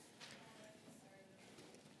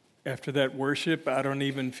After that worship, I don't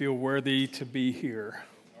even feel worthy to be here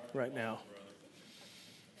right now.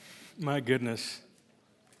 My goodness.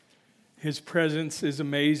 His presence is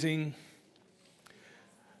amazing.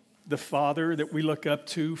 The Father that we look up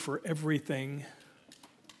to for everything.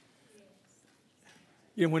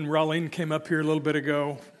 You know, when Raylene came up here a little bit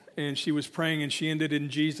ago and she was praying and she ended in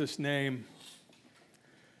Jesus' name,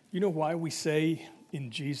 you know why we say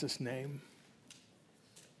in Jesus' name?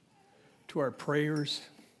 To our prayers,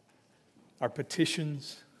 our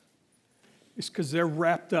petitions, is because they're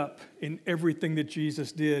wrapped up in everything that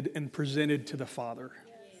Jesus did and presented to the Father.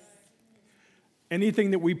 Yes.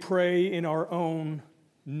 Anything that we pray in our own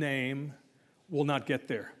name will not get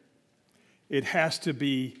there. It has to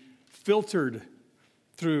be filtered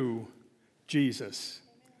through Jesus.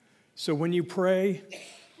 So when you pray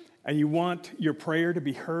and you want your prayer to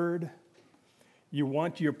be heard, you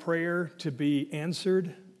want your prayer to be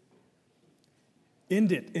answered,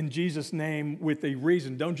 end it in Jesus' name with a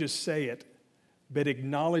reason. Don't just say it, but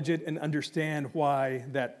acknowledge it and understand why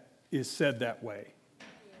that is said that way.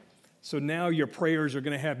 So now your prayers are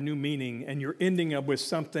going to have new meaning, and you're ending up with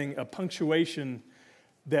something, a punctuation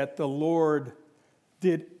that the Lord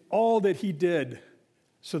did all that He did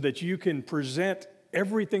so that you can present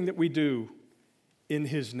everything that we do in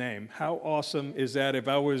His name. How awesome is that? If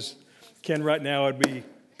I was Ken right now, I'd be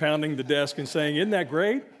pounding the desk and saying, "Isn't that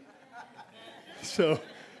great?" So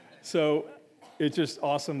it's just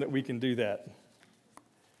awesome that we can do that.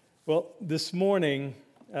 Well, this morning,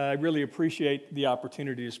 I really appreciate the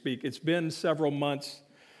opportunity to speak. It's been several months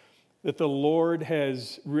that the Lord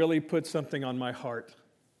has really put something on my heart.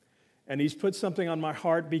 And He's put something on my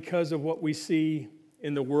heart because of what we see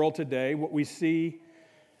in the world today, what we see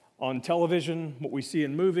on television, what we see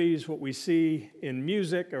in movies, what we see in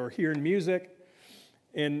music or hear in music.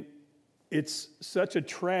 And it's such a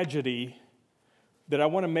tragedy that I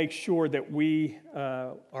want to make sure that we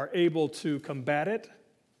are able to combat it.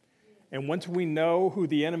 And once we know who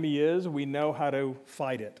the enemy is, we know how to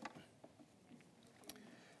fight it.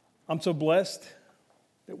 I'm so blessed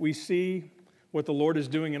that we see what the Lord is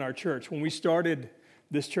doing in our church. When we started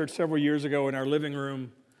this church several years ago in our living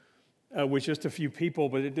room with just a few people,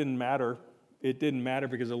 but it didn't matter. It didn't matter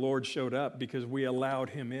because the Lord showed up because we allowed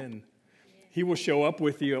Him in. He will show up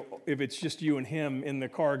with you if it's just you and Him in the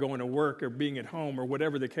car going to work or being at home or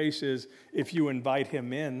whatever the case is, if you invite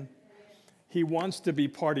Him in. He wants to be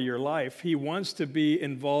part of your life. He wants to be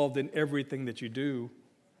involved in everything that you do.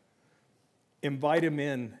 Invite Him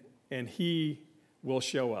in, and He will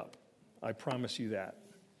show up. I promise you that.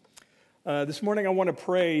 This morning, I want to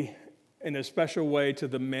pray in a special way to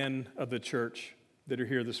the men of the church that are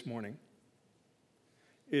here this morning.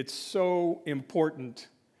 It's so important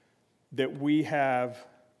that we have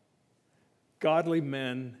godly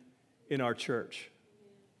men in our church.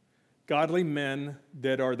 Godly men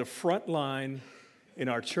that are the front line in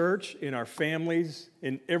our church, in our families,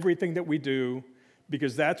 in everything that we do,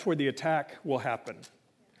 because that's where the attack will happen.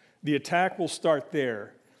 The attack will start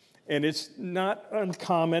there. And it's not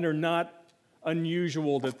uncommon or not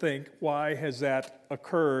unusual to think, why has that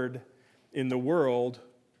occurred in the world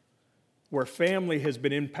where family has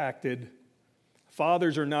been impacted?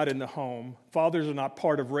 Fathers are not in the home. Fathers are not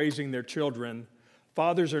part of raising their children.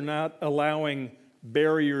 Fathers are not allowing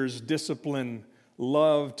barriers, discipline,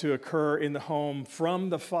 love to occur in the home from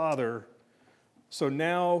the father. So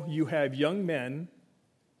now you have young men,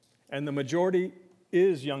 and the majority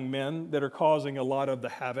is young men that are causing a lot of the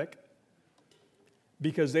havoc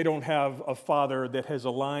because they don't have a father that has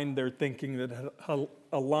aligned their thinking, that has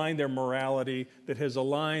aligned their morality, that has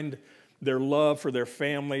aligned their love for their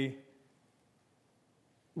family.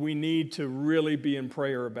 We need to really be in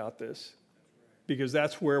prayer about this because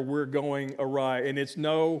that's where we're going awry. And it's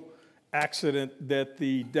no accident that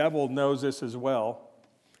the devil knows this as well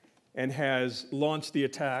and has launched the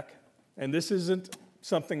attack. And this isn't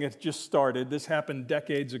something that just started. This happened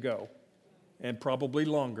decades ago and probably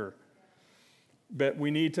longer. But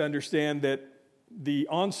we need to understand that the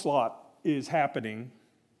onslaught is happening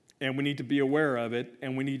and we need to be aware of it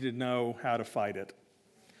and we need to know how to fight it.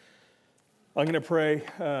 I'm going to pray,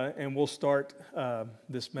 and we'll start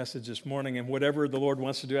this message this morning. And whatever the Lord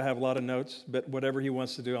wants to do, I have a lot of notes, but whatever He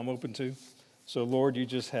wants to do, I'm open to. So, Lord, you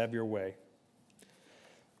just have your way.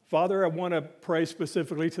 Father, I want to pray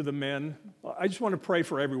specifically to the men. I just want to pray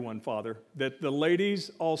for everyone, Father, that the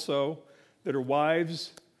ladies also, that are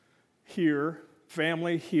wives here,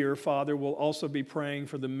 family here, Father, will also be praying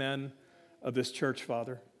for the men of this church,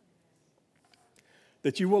 Father.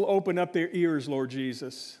 That you will open up their ears, Lord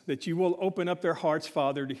Jesus. That you will open up their hearts,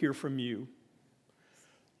 Father, to hear from you.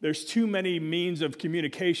 There's too many means of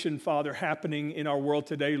communication, Father, happening in our world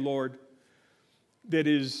today, Lord, that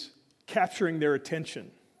is capturing their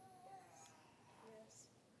attention.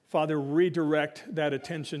 Father, redirect that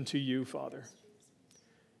attention to you, Father.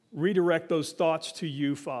 Redirect those thoughts to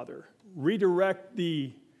you, Father. Redirect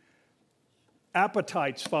the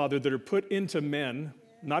appetites, Father, that are put into men,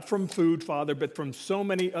 not from food, Father, but from so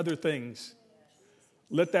many other things.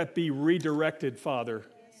 Let that be redirected, Father,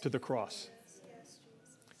 to the cross.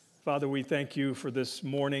 Father, we thank you for this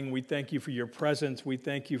morning. We thank you for your presence. We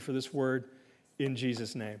thank you for this word in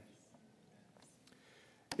Jesus' name.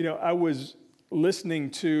 You know, I was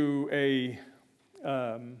listening to a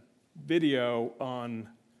video on,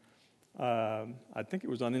 I think it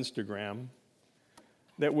was on Instagram,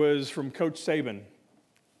 that was from Coach Saban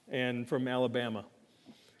and from Alabama.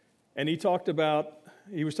 And he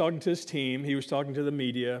was talking to his team, he was talking to the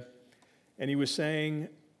media, and he was saying,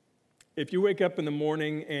 if you wake up in the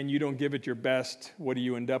morning and you don't give it your best, what do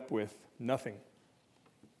you end up with? Nothing.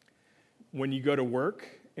 When you go to work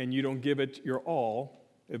and you don't give it your all,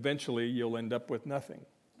 eventually you'll end up with nothing.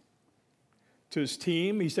 To his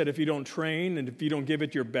team, he said, if you don't train and if you don't give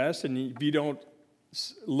it your best and if you don't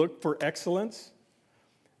look for excellence,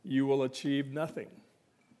 you will achieve nothing.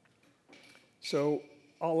 So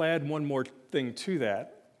I'll add one more thing to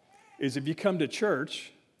that, is if you come to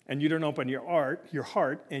church and you don't open your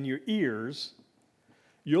heart and your ears,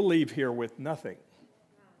 you'll leave here with nothing.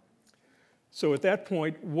 So at that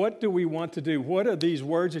point, what do we want to do? What are these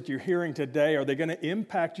words that you're hearing today? Are they going to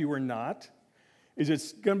impact you or not? Is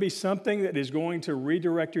it going to be something that is going to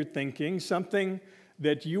redirect your thinking, something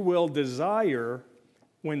that you will desire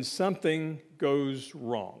when something goes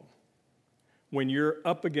wrong? When you're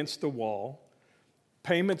up against the wall,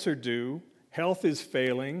 payments are due, health is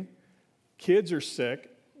failing, kids are sick,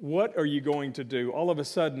 what are you going to do? All of a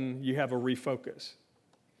sudden, you have a refocus.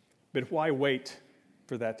 But why wait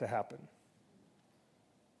for that to happen?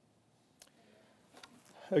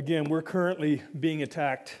 Again, we're currently being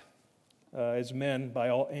attacked as men by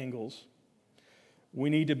all angles. We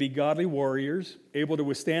need to be godly warriors, able to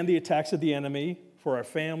withstand the attacks of the enemy for our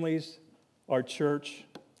families, our church,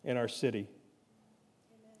 and our city.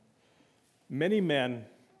 Amen. Many men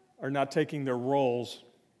are not taking their roles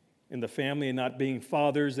in the family and not being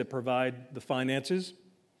fathers that provide the finances,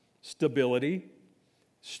 stability,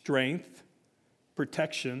 strength,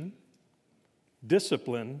 protection,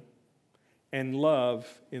 discipline, and love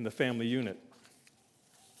in the family unit.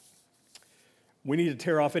 We need to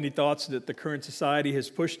tear off any thoughts that the current society has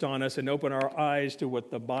pushed on us and open our eyes to what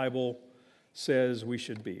the Bible says we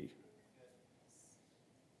should be.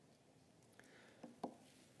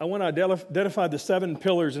 I want to identify the 7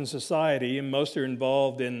 pillars in society, and most are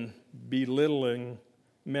involved in belittling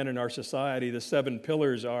men in our society. The 7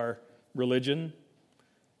 pillars are religion,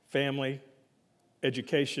 family,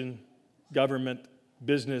 education, government,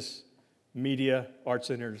 business, media, arts,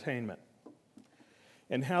 and entertainment.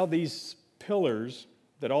 And how these pillars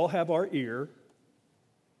that all have our ear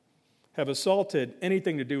have assaulted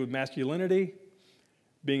anything to do with masculinity,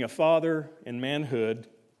 being a father, and manhood,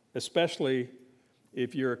 especially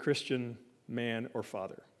if you're a Christian man or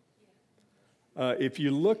father. If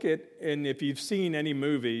you look at, and if you've seen any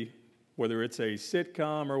movie, whether it's a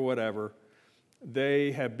sitcom or whatever,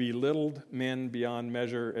 they have belittled men beyond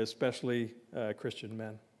measure, especially Christian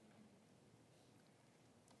men.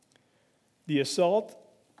 The assault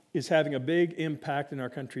is having a big impact in our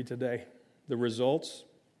country today. The results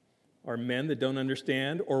are men that don't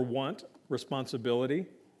understand or want responsibility,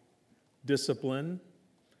 discipline,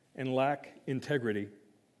 and lack integrity.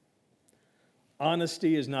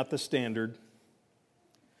 Honesty is not the standard.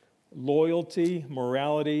 Loyalty,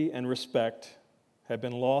 morality, and respect have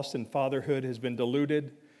been lost, and fatherhood has been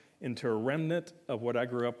diluted into a remnant of what I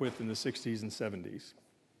grew up with in the 60s and 70s.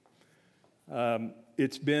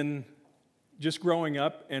 It's been just growing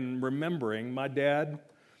up and remembering my dad,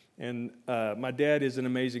 and my dad is an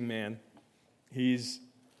amazing man. He's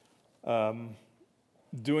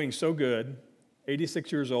doing so good,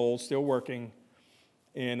 86 years old, still working,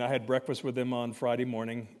 and I had breakfast with him on Friday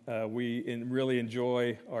morning. We really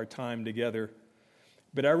enjoy our time together.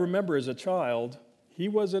 But I remember as a child, he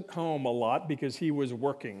wasn't home a lot because he was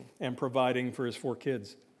working and providing for his 4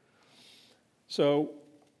 kids.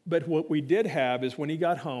 But what we did have is when he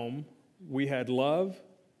got home, we had love,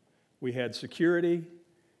 we had security,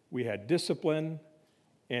 we had discipline,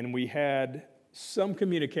 and we had some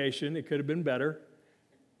communication. It could have been better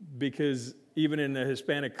because even in the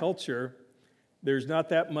Hispanic culture, there's not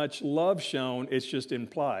that much love shown, it's just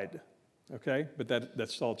implied, okay? But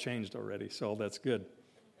that's all changed already, so that's good.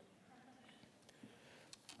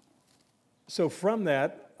 So from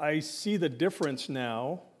that, I see the difference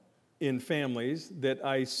now in families that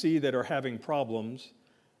I see that are having problems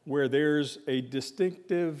where there's a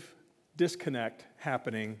distinctive disconnect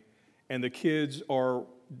happening and the kids are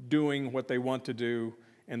doing what they want to do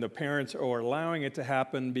and the parents are allowing it to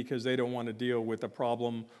happen because they don't want to deal with the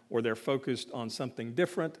problem, or they're focused on something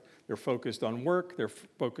different. They're focused on work. They're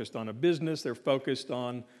focused on a business. They're focused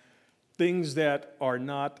on things that are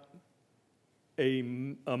not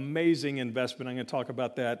an amazing investment. I'm going to talk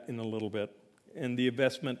about that in a little bit, and the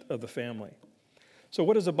investment of the family. So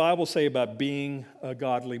what does the Bible say about being a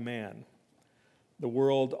godly man? The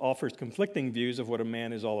world offers conflicting views of what a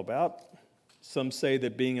man is all about. Some say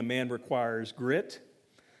that being a man requires grit,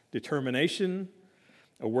 determination,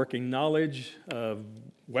 a working knowledge of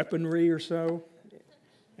weaponry or so,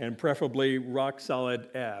 and preferably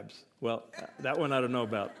rock-solid abs. Well, that one I don't know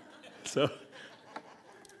about.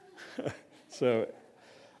 So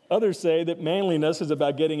others say that manliness is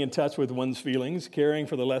about getting in touch with one's feelings, caring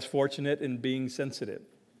for the less fortunate, and being sensitive.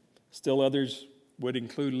 Still others would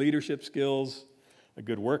include leadership skills, a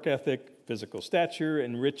good work ethic, physical stature,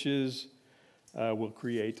 and riches will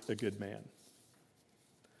create a good man.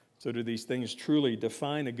 So do these things truly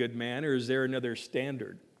define a good man, or is there another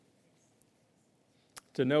standard?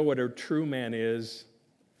 To know what a true man is,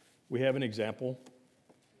 we have an example.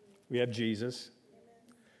 We have Jesus.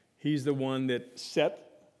 He's the one that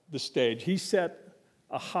set the stage. He set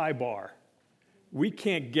a high bar. We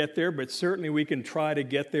can't get there, but certainly we can try to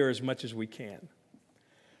get there as much as we can.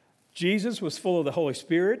 Jesus was full of the Holy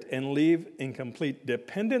Spirit and lived in complete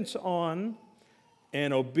dependence on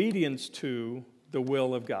and obedience to the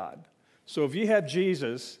will of God. So if you have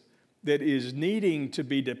Jesus that is needing to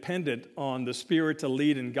be dependent on the Spirit to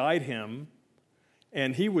lead and guide him,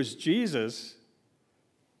 and he was Jesus,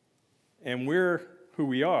 and we're who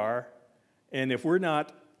we are, and if we're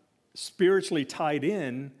not spiritually tied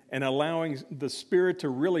in and allowing the Spirit to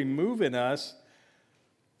really move in us,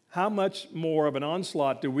 how much more of an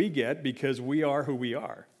onslaught do we get because we are who we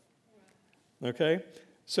are? Okay?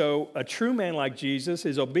 So a true man like Jesus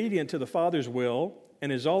is obedient to the Father's will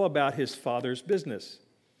and is all about his Father's business.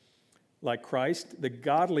 Like Christ, the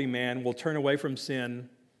godly man will turn away from sin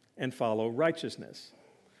and follow righteousness.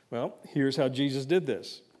 Well, here's how Jesus did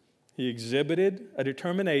this. He exhibited a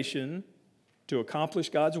determination to accomplish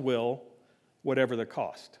God's will, whatever the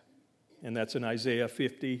cost. And that's in Isaiah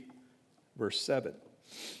 50, verse 7.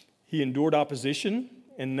 He endured opposition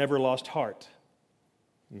and never lost heart.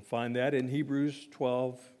 You can find that in Hebrews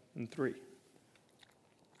 12 and 3.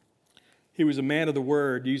 He was a man of the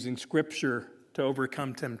word, using Scripture to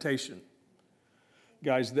overcome temptation.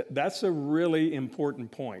 Guys, that's a really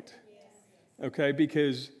important point, okay?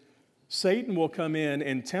 Because Satan will come in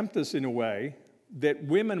and tempt us in a way that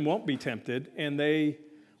women won't be tempted and they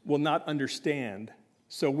will not understand.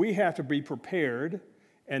 So we have to be prepared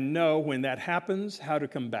and know when that happens how to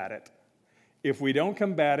combat it. If we don't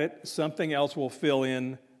combat it, something else will fill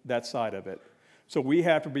in that side of it. So we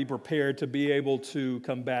have to be prepared to be able to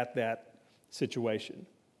combat that situation.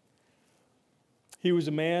 He was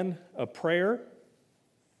a man of prayer.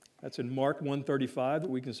 That's in Mark 1:35, but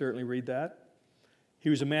we can certainly read that. He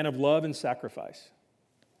was a man of love and sacrifice.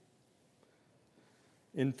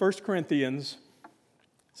 In 1 Corinthians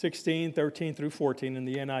 16, 13 through 14 in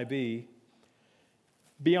the NIV,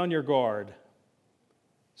 be on your guard.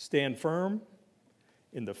 Stand firm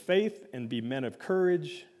in the faith and be men of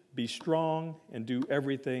courage. Be strong and do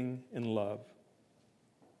everything in love.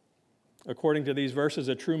 According to these verses,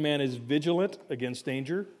 a true man is vigilant against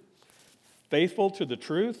danger, faithful to the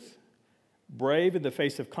truth, brave in the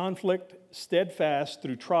face of conflict, steadfast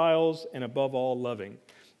through trials, and above all, loving.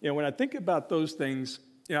 You know, when I think about those things,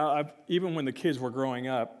 you know, even when the kids were growing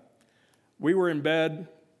up, we were in bed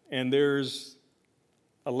and there's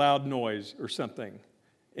a loud noise or something.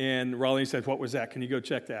 And Raleigh said, "What was that? Can you go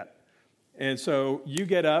check that?" And so you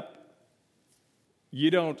get up. You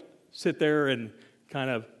don't sit there and kind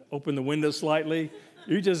of open the window slightly.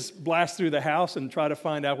 You just blast through the house and try to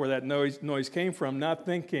find out where that noise came from, not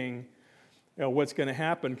thinking, you know, what's going to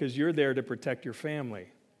happen, because you're there to protect your family.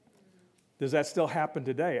 Does that still happen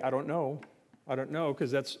today? I don't know. I don't know, because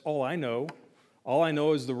that's all I know. All I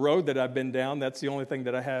know is the road that I've been down. That's the only thing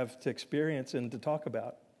that I have to experience and to talk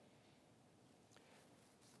about.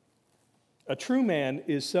 A true man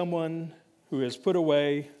is someone who has put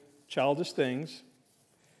away childish things.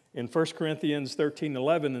 In 1 Corinthians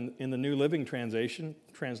 13:11 in the New Living Translation,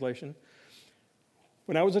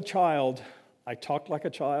 when I was a child, I talked like a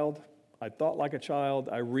child, I thought like a child,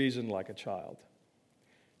 I reasoned like a child.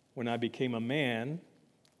 When I became a man,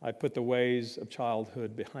 I put the ways of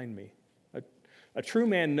childhood behind me. A true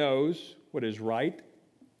man knows what is right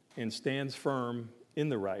and stands firm in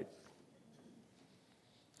the right.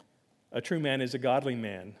 A true man is a godly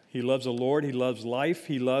man. He loves the Lord. He loves life.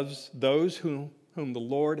 He loves those whom the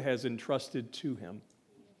Lord has entrusted to him.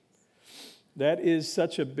 That is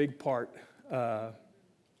such a big part.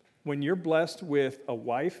 When you're blessed with a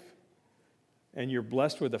wife and you're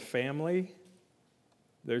blessed with a family,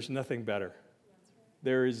 there's nothing better.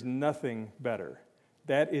 There is nothing better.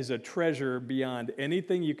 That is a treasure beyond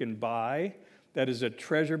anything you can buy. That is a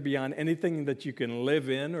treasure beyond anything that you can live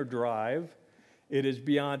in or drive. It is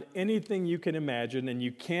beyond anything you can imagine, and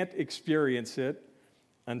you can't experience it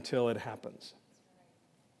until it happens.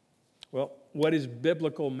 Well, what is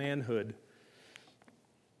biblical manhood?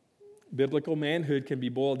 Biblical manhood can be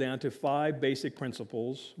boiled down to 5 basic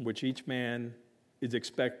principles which each man is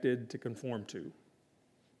expected to conform to.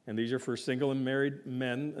 And these are for single and married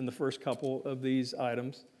men in the first couple of these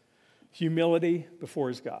items. Humility before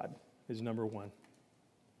his God is number 1.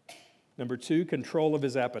 Number 2, control of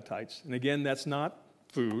his appetites. And again, that's not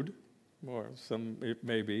food, or some it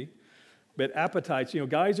may be, but appetites.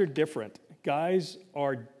 Guys are different. Guys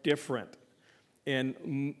are different.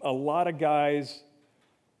 And a lot of guys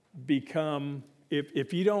become,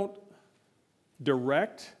 if you don't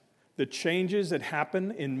direct the changes that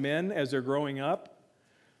happen in men as they're growing up,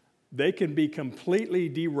 they can be completely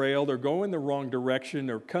derailed or go in the wrong direction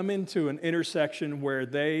or come into an intersection where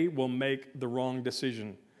they will make the wrong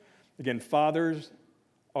decision. Again, fathers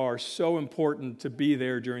are so important to be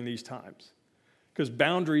there during these times because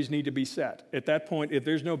boundaries need to be set. At that point, if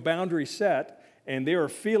there's no boundary set and they are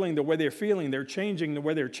feeling the way they're feeling, they're changing the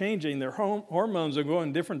way they're changing, their hormones are going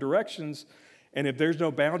in different directions, and if there's no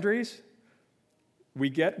boundaries, we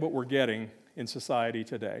get what we're getting in society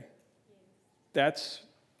today. That's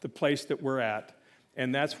the place that we're at,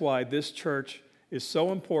 and that's why this church is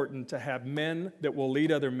so important to have men that will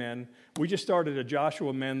lead other men. We just started a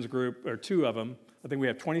Joshua men's group, or 2 of them. I think we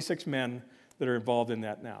have 26 men that are involved in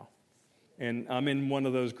that now. And I'm in one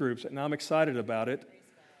of those groups, and I'm excited about it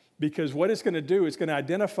because what it's going to do is going to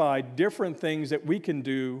identify different things that we can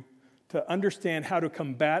do to understand how to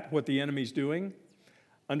combat what the enemy's doing,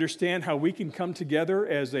 understand how we can come together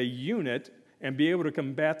as a unit and be able to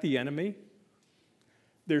combat the enemy.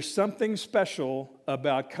 There's something special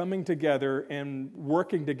about coming together and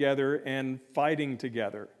working together and fighting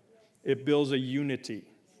together. It builds a unity.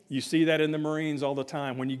 You see that in the Marines all the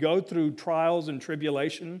time. When you go through trials and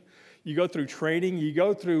tribulation, you go through training, you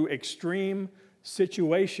go through extreme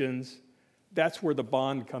situations, that's where the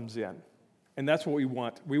bond comes in. And that's what we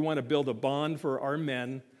want. We want to build a bond for our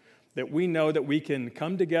men that we know that we can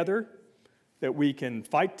come together, that we can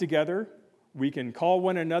fight together, we can call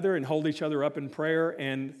one another and hold each other up in prayer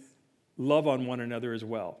and love on one another as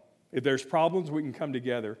well. If there's problems, we can come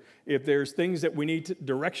together. If there's things that we need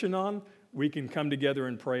direction on, we can come together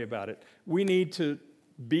and pray about it. We need to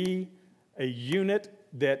be a unit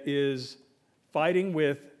that is fighting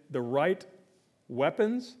with the right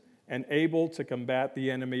weapons and able to combat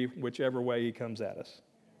the enemy whichever way he comes at us.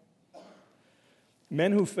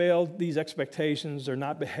 Men who fail these expectations are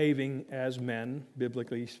not behaving as men,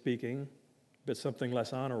 biblically speaking, but something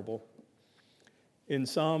less honorable. In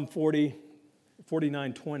Psalm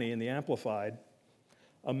 49:20 in the Amplified,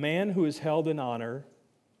 a man who is held in honor,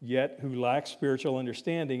 yet who lacks spiritual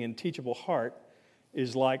understanding and teachable heart,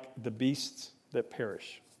 is like the beasts that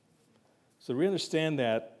perish. So we understand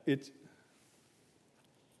that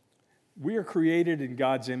we are created in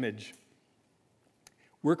God's image.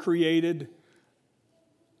 We're created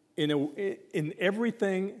in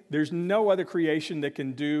everything. There's no other creation that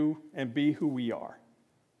can do and be who we are.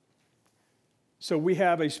 So we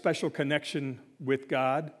have a special connection with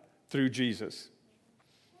God through Jesus.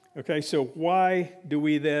 Okay, so why do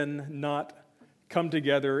we then not come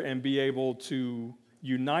together and be able to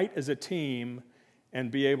unite as a team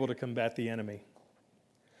and be able to combat the enemy?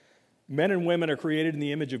 Men and women are created in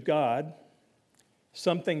the image of God,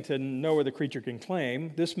 something to no other creature can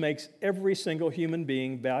claim. This makes every single human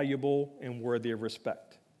being valuable and worthy of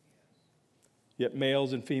respect. Yet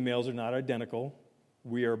males and females are not identical.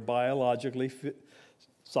 We are biologically,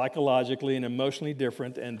 psychologically, and emotionally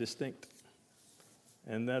different and distinct.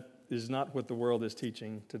 And that is not what the world is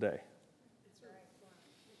teaching today.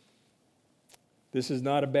 This is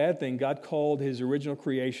not a bad thing. God called his original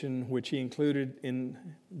creation, which he included in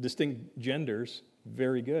distinct genders,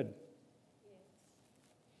 very good.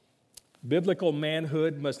 Biblical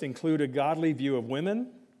manhood must include a godly view of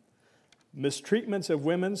women. Mistreatments of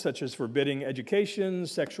women, such as forbidding education,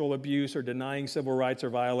 sexual abuse, or denying civil rights, are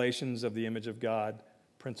violations of the image of God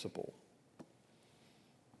principle.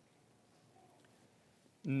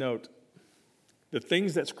 Note, The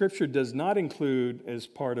things that Scripture does not include as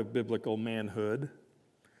part of biblical manhood: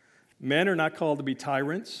 men are not called to be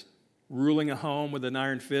tyrants, ruling a home with an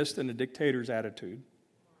iron fist and a dictator's attitude.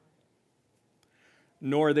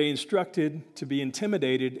 Nor are they instructed to be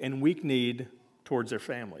intimidated and weak-kneed towards their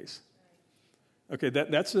families. Okay,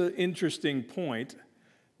 that's an interesting point,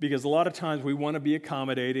 because a lot of times we want to be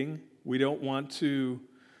accommodating. We don't want to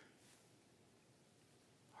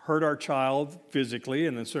hurt our child physically,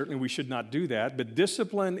 and then certainly we should not do that. But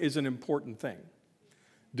discipline is an important thing.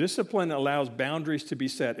 Discipline allows boundaries to be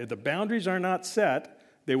set. If the boundaries are not set,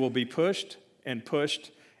 they will be pushed, and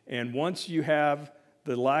once you have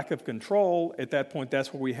the lack of control, at that point,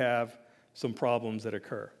 that's where we have some problems that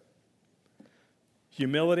occur.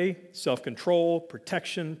 Humility, self-control,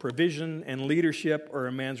 protection, provision, and leadership are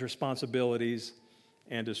a man's responsibilities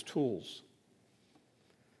and his tools.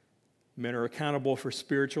 Men are accountable for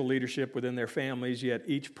spiritual leadership within their families, yet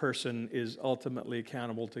each person is ultimately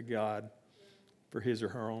accountable to God for his or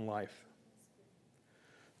her own life.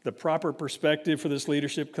 The proper perspective for this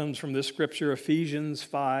leadership comes from this scripture, Ephesians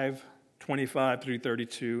 5:25 through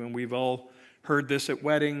 32, and we've all heard this at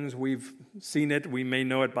weddings. We've seen it. We may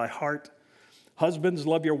know it by heart. Husbands,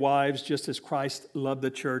 love your wives just as Christ loved the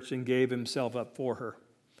church and gave himself up for her,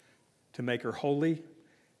 to make her holy,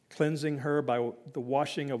 cleansing her by the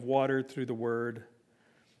washing of water through the word,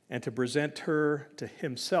 and to present her to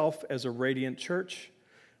himself as a radiant church,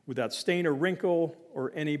 without stain or wrinkle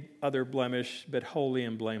or any other blemish, but holy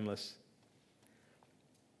and blameless.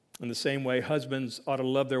 In the same way, husbands ought to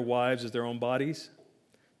love their wives as their own bodies.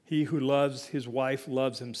 He who loves his wife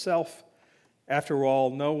loves himself. After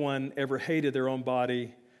all, no one ever hated their own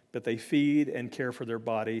body, but they feed and care for their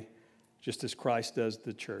body, just as Christ does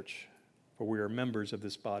the church. For we are members of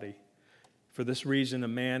this body. For this reason, a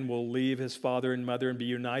man will leave his father and mother and be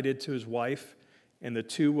united to his wife, and the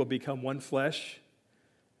two will become one flesh.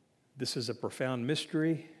 This is a profound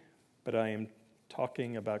mystery, but I am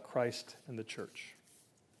talking about Christ and the church.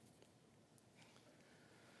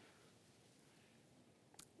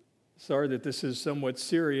 Sorry that this is somewhat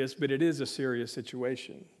serious, but it is a serious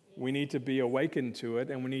situation. We need to be awakened to it,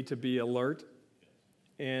 and we need to be alert,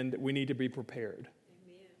 and we need to be prepared.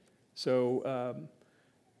 So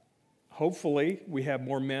hopefully we have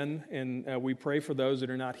more men, and we pray for those that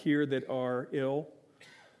are not here that are ill.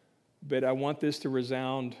 But I want this to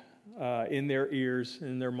resound in their ears,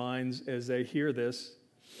 in their minds as they hear this,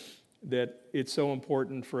 that it's so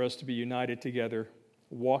important for us to be united together,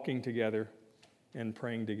 walking together, and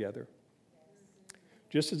praying together.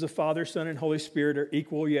 Just as the Father, Son, and Holy Spirit are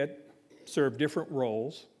equal yet serve different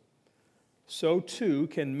roles, so too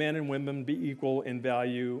can men and women be equal in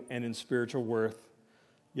value and in spiritual worth,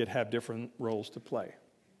 yet have different roles to play.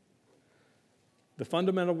 The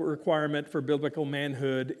fundamental requirement for biblical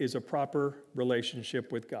manhood is a proper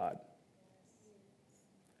relationship with God.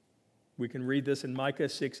 We can read this in Micah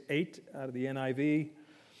 6:8 out of the NIV.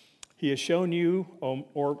 He has shown you,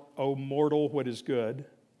 O mortal, what is good,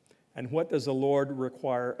 and what does the Lord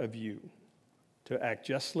require of you? To act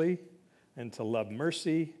justly, and to love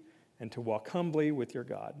mercy, and to walk humbly with your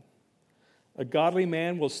God. A godly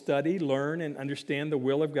man will study, learn, and understand the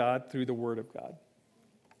will of God through the Word of God.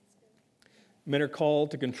 Men are called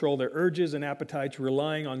to control their urges and appetites,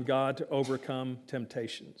 relying on God to overcome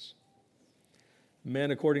temptations. Men,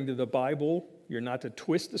 according to the Bible, you're not to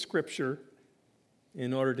twist the Scripture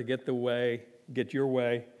in order to get your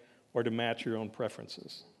way, or to match your own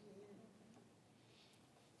preferences.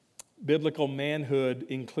 Biblical manhood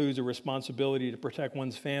includes a responsibility to protect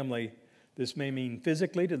one's family. This may mean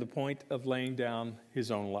physically to the point of laying down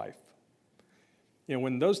his own life. You know,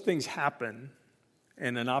 when those things happen,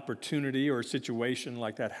 and an opportunity or a situation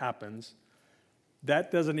like that happens,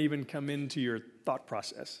 that doesn't even come into your thought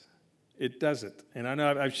process. It doesn't. And I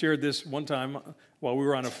know I've shared this one time while we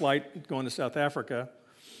were on a flight going to South Africa,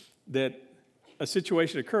 that a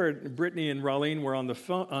situation occurred. Brittany and Raleen were on the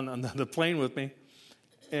plane with me,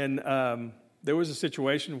 and there was a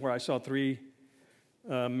situation where I saw three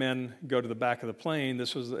men go to the back of the plane.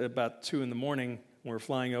 This was about 2 a.m. when we were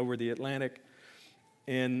flying over the Atlantic,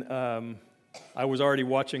 and I was already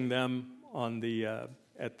watching them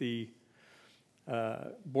at the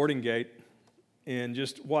boarding gate, and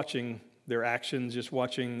just watching their actions, just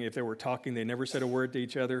watching if they were talking. They never said a word to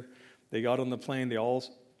each other. They got on the plane. They all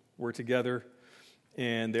were together,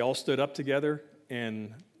 and they all stood up together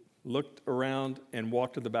and looked around and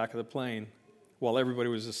walked to the back of the plane while everybody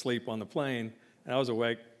was asleep on the plane. And I was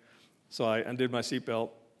awake, so I undid my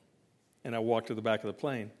seatbelt, and I walked to the back of the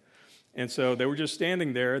plane. And so they were just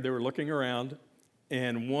standing there. They were looking around,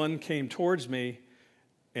 and one came towards me,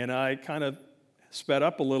 and I kind of sped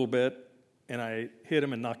up a little bit, and I hit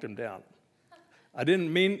him and knocked him down. I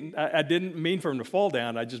didn't mean for him to fall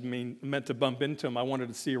down. I just meant to bump into him. I wanted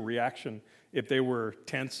to see a reaction. If they were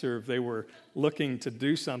tense or if they were looking to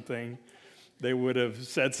do something, they would have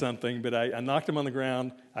said something. But I knocked him on the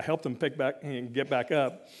ground. I helped him pick back and get back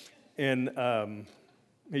up, and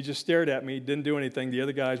he just stared at me. Didn't do anything. The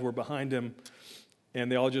other guys were behind him,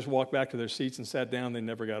 and they all just walked back to their seats and sat down. They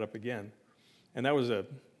never got up again, and that was a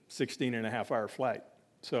 16-and-a-half-hour flight.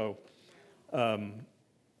 So.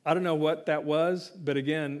 I don't know what that was, but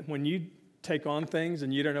again, when you take on things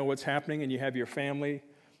and you don't know what's happening and you have your family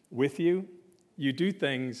with you, you do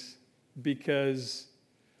things because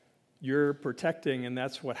you're protecting, and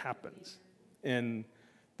that's what happens. And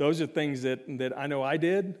those are things that I know I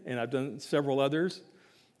did, and I've done several others,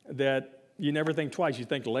 that you never think twice. You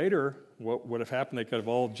think later, what would have happened? They could have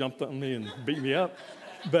all jumped on me and beat me up.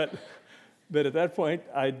 But at that point,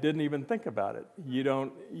 I didn't even think about it.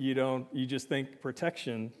 You just think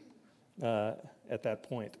protection at that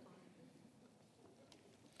point.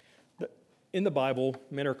 In the Bible,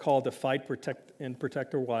 men are called to fight,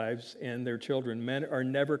 protect their wives and their children. Men are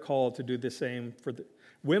never called to do the same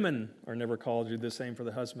women are never called to do the same for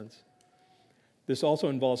the husbands. This also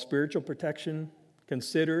involves spiritual protection.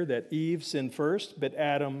 Consider that Eve sinned first, but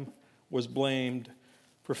Adam was blamed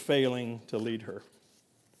for failing to lead her.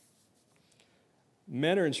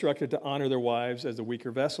 Men are instructed to honor their wives as the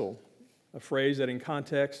weaker vessel, a phrase that in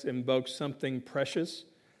context invokes something precious,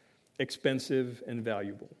 expensive, and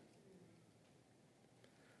valuable.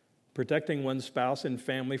 Protecting one's spouse and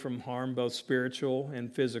family from harm, both spiritual and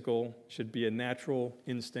physical, should be a natural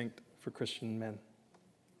instinct for Christian men.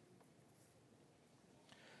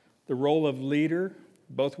 The role of leader,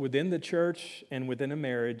 both within the church and within a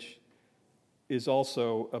marriage, is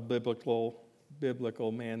also a biblical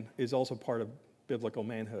man, is also part of biblical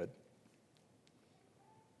manhood.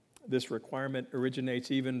 This requirement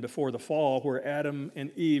originates even before the fall, where Adam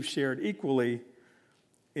and Eve shared equally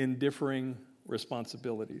in differing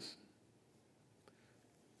responsibilities.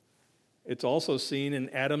 It's also seen in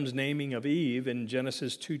Adam's naming of Eve in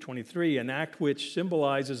Genesis 2:23, an act which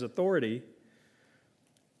symbolizes authority.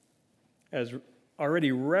 As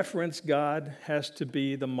already referenced, God has to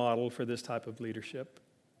be the model for this type of leadership.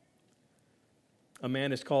 A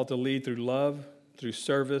man is called to lead through love, through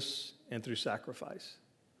service, and through sacrifice.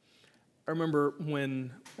 I remember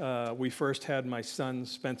when we first had my son,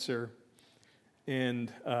 Spencer,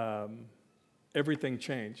 and everything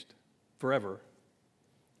changed forever.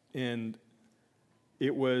 And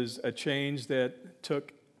it was a change that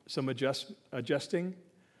took some adjusting,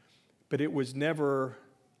 but it was never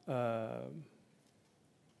a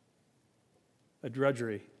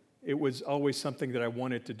drudgery. It was always something that I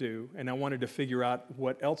wanted to do, and I wanted to figure out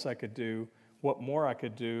what else I could do, what more I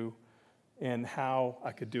could do, and how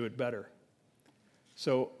I could do it better.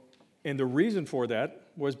 So, and the reason for that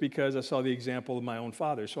was because I saw the example of my own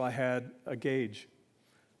father, so I had a gauge.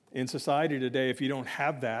 In society today, if you don't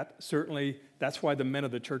have that, certainly that's why the men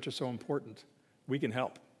of the church are so important. We can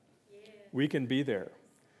help. Yeah. We can be there.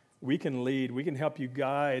 We can lead. We can help you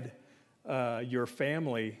guide your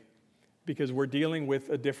family, because we're dealing with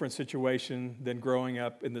a different situation than growing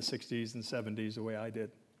up in the 60s and 70s the way I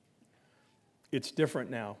did. It's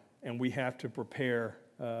different now, and we have to prepare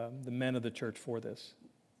the men of the church for this.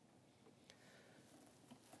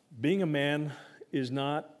 Being a man is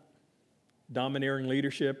not domineering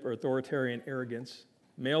leadership or authoritarian arrogance.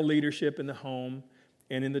 Male leadership in the home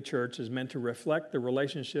and in the church is meant to reflect the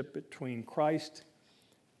relationship between Christ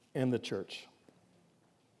and the church.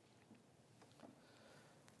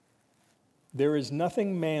 There is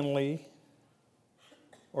nothing manly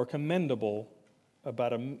or commendable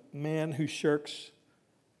about a man who shirks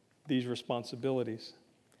these responsibilities,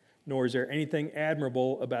 nor is there anything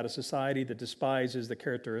admirable about a society that despises the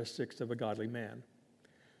characteristics of a godly man.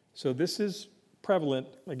 So this is prevalent,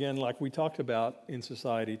 again, like we talked about in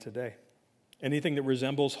society today. Anything that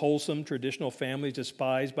resembles wholesome, traditional families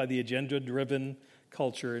despised by the agenda-driven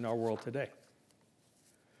culture in our world today.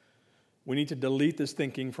 We need to delete this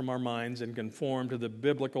thinking from our minds and conform to the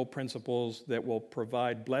biblical principles that will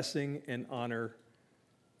provide blessing and honor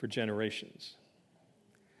for generations.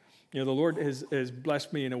 You know, the Lord has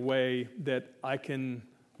blessed me in a way that I can,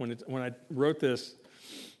 when I wrote this,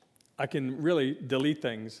 I can really delete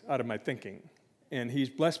things out of my thinking. And He's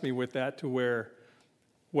blessed me with that to where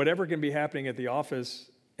whatever can be happening at the office,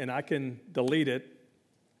 and I can delete it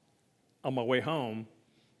on my way home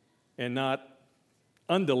and not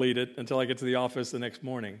undelete it until I get to the office the next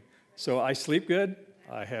morning. So I sleep good.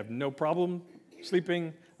 I have no problem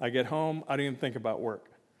sleeping. I get home. I don't even think about work.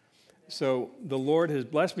 So the Lord has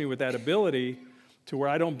blessed me with that ability, to where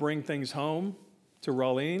I don't bring things home to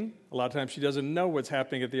Raulene. A lot of times she doesn't know what's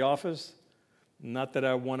happening at the office. Not that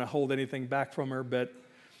I want to hold anything back from her, but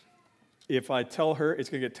if I tell her, it's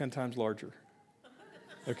going to get 10 times larger.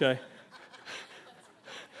 Okay?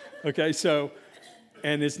 Okay, so,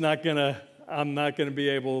 and I'm not going to be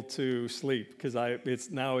able to sleep because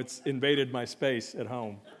it's invaded my space at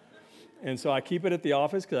home. And so I keep it at the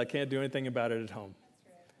office because I can't do anything about it at home.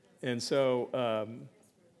 And so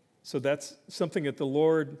that's something that the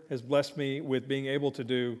Lord has blessed me with being able to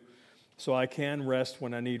do, so I can rest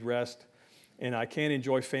when I need rest, and I can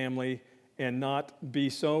enjoy family and not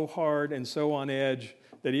be so hard and so on edge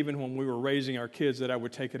that even when we were raising our kids that I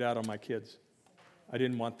would take it out on my kids. I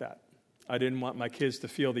didn't want that. I didn't want my kids to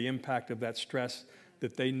feel the impact of that stress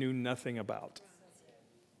that they knew nothing about.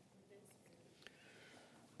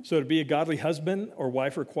 So to be a godly husband or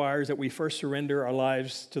wife requires that we first surrender our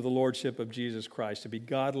lives to the lordship of Jesus Christ. To be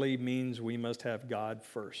godly means we must have God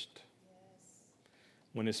first. Yes.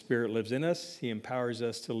 When His Spirit lives in us, He empowers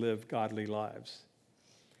us to live godly lives.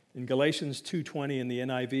 In Galatians 2:20 in the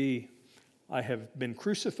NIV, I have been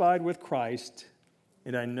crucified with Christ,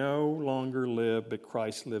 and I no longer live, but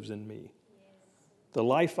Christ lives in me. Yes. The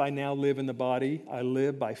life I now live in the body, I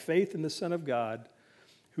live by faith in the Son of God,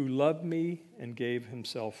 who loved me and gave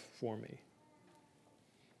Himself for me.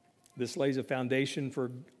 This lays a foundation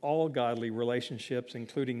for all godly relationships,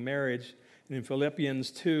 including marriage. And in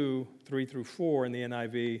Philippians 2:3-4 in the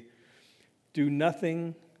NIV, do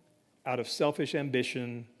nothing out of selfish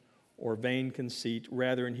ambition or vain conceit.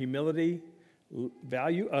 Rather, in humility,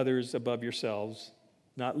 value others above yourselves,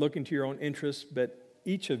 not looking to your own interests, but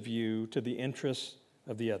each of you to the interests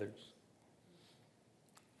of the others.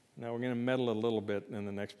 Now we're going to meddle a little bit in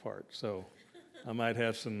the next part. So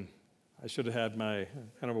I should have had my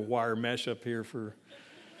kind of a wire mesh up here for,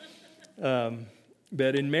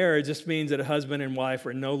 but in marriage, this means that a husband and wife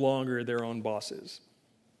are no longer their own bosses.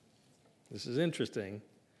 This is interesting.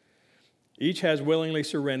 Each has willingly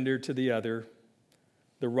surrendered to the other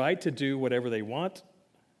the right to do whatever they want,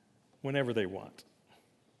 whenever they want.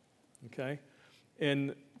 Okay?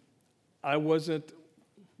 And I wasn't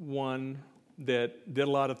one that did a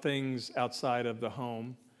lot of things outside of the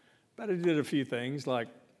home, but I did a few things, like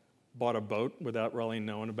bought a boat without really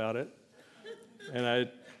knowing about it. And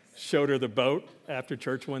I showed her the boat after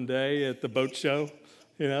church one day at the boat show.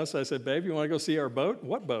 So I said, babe, you want to go see our boat?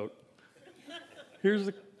 What boat? Here's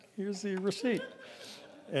the receipt.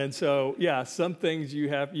 And so, yeah, some things you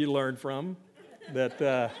learn from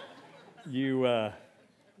that you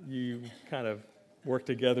kind of work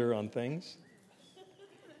together on things.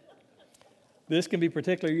 This can be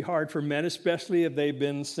particularly hard for men, especially if they've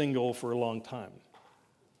been single for a long time.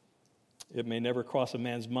 It may never cross a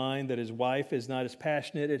man's mind that his wife is not as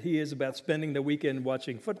passionate as he is about spending the weekend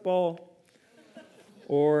watching football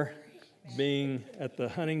or being at the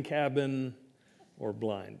hunting cabin or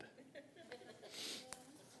blind.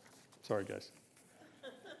 Sorry, guys.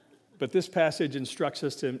 But this passage instructs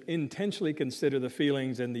us to intentionally consider the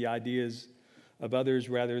feelings and the ideas of others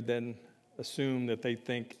rather than assume that they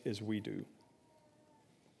think as we do.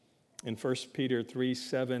 In 1 Peter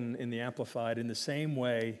 3:7 in the Amplified, in the same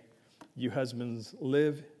way, you husbands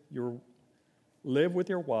live with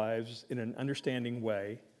your wives in an understanding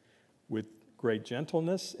way, with great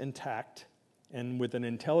gentleness and tact, and with an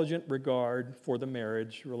intelligent regard for the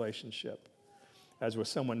marriage relationship, as with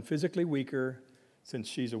someone physically weaker, since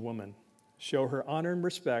she's a woman. Show her honor and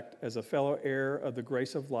respect as a fellow heir of the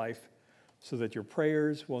grace of life, so that your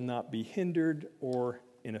prayers will not be hindered or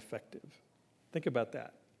ineffective. Think about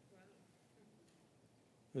that.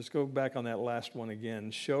 Let's go back on that last one again.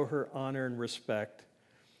 Show her honor and respect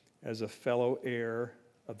as a fellow heir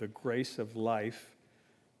of the grace of life,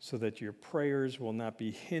 so that your prayers will not be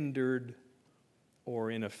hindered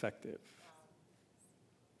or ineffective.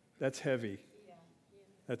 That's heavy.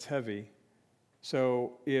 That's heavy.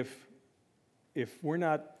 So if we're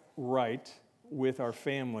not right with our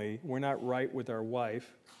family, we're not right with our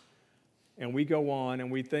wife, and we go on and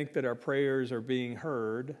we think that our prayers are being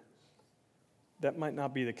heard, that might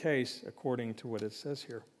not be the case according to what it says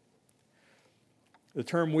here. The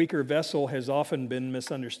term weaker vessel has often been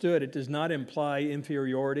misunderstood. It does not imply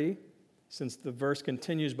inferiority, since the verse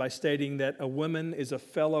continues by stating that a woman is a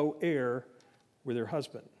fellow heir with her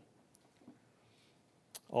husband.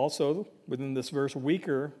 Also, within this verse,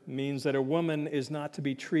 weaker means that a woman is not to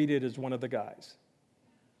be treated as one of the guys.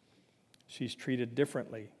 She's treated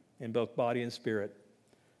differently in both body and spirit.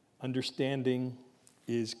 Understanding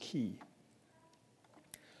is key.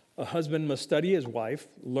 A husband must study his wife,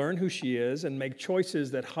 learn who she is, and make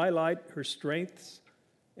choices that highlight her strengths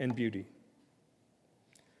and beauty.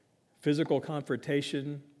 Physical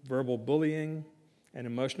confrontation, verbal bullying, and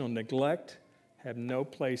emotional neglect have no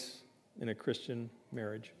place in a Christian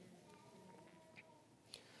marriage.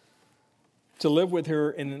 To live with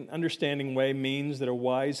her in an understanding way means that a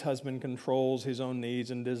wise husband controls his own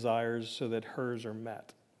needs and desires so that hers are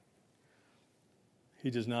met. He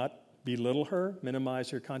does not belittle her, minimize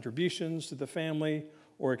her contributions to the family,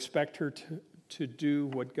 or expect her to do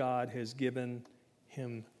what God has given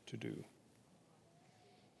him to do.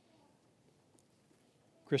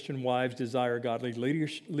 Christian wives desire godly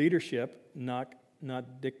leadership, not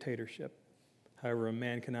dictatorship. However, a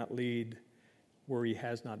man cannot lead where he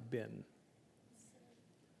has not been.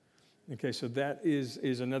 Okay, so that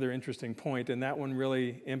is another interesting point, and that one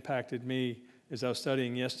really impacted me as I was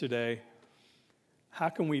studying yesterday. How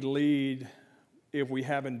can we lead if we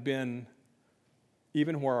haven't been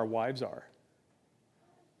even where our wives are?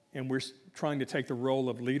 And we're trying to take the role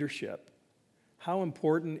of leadership. How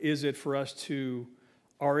important is it for us to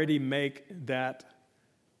already make that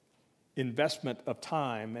investment of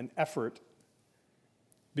time and effort?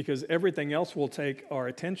 Because everything else will take our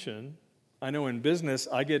attention. I know in business,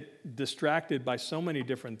 I get distracted by so many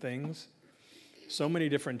different things, so many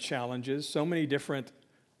different challenges, so many different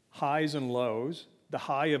highs and lows. The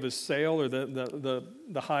high of a sale or the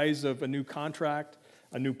highs of a new contract,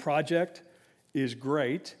 a new project is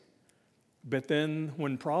great. But then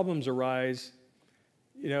when problems arise,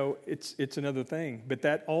 it's another thing. But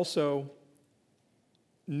that also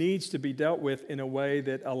needs to be dealt with in a way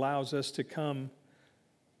that allows us to come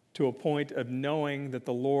to a point of knowing that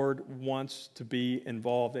the Lord wants to be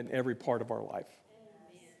involved in every part of our life.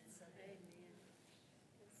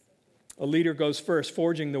 A leader goes first,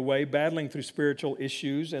 forging the way, battling through spiritual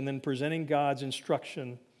issues, and then presenting God's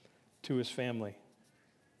instruction to his family.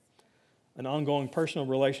 An ongoing personal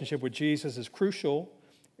relationship with Jesus is crucial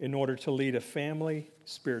in order to lead a family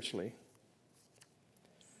spiritually.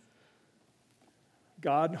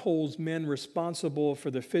 God holds men responsible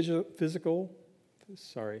for the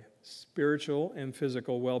spiritual and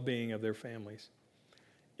physical well-being of their families.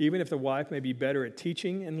 Even if the wife may be better at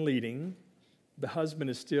teaching and leading, the husband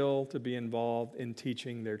is still to be involved in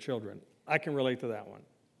teaching their children. I can relate to that one,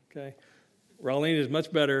 okay? Raylene is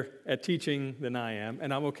much better at teaching than I am,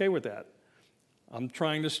 and I'm okay with that. I'm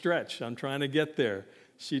trying to stretch. I'm trying to get there.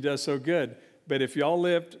 She does so good. But if y'all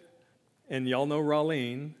lived, and y'all know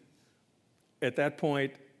Raylene, at that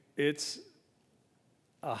point, it's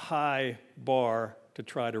a high bar to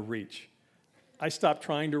try to reach. I stopped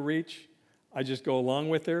trying to reach. I just go along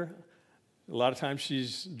with her. A lot of times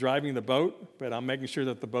she's driving the boat, but I'm making sure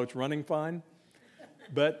that the boat's running fine.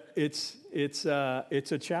 But it's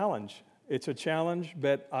a challenge. It's a challenge,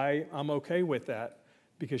 but I'm okay with that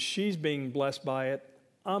because she's being blessed by it,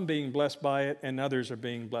 I'm being blessed by it, and others are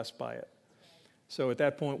being blessed by it. So at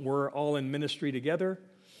that point, we're all in ministry together,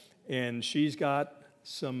 and she's got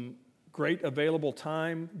some great available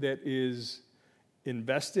time that is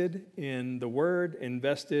invested in the Word,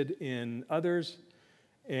 invested in others,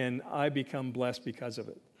 and I become blessed because of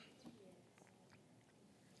it.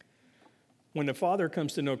 When the father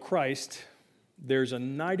comes to know Christ, there's a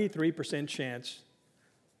 93% chance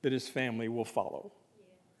that his family will follow.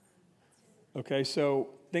 Okay, so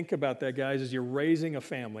think about that, guys, as you're raising a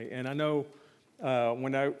family. And I know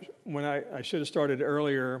when I should have started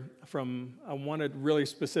earlier I wanted to really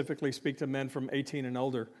specifically speak to men from 18 and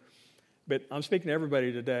older. But I'm speaking to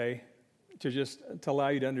everybody today to allow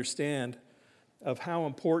you to understand of how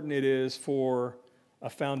important it is for a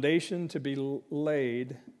foundation to be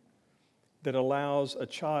laid that allows a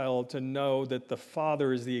child to know that the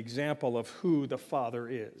father is the example of who the father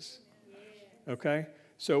is. Okay?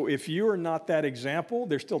 So if you are not that example,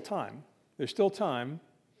 there's still time. There's still time.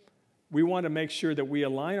 We want to make sure that we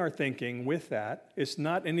align our thinking with that. It's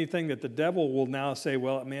not anything that the devil will now say,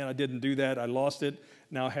 well, man, I didn't do that. I lost it.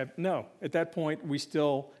 Now I have. No, at that point, we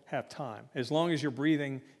still have time. As long as you're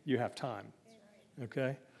breathing, you have time.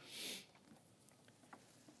 Okay?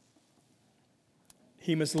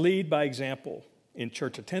 He must lead by example in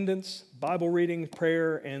church attendance, Bible reading,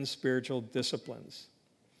 prayer, and spiritual disciplines.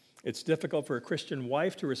 It's difficult for a Christian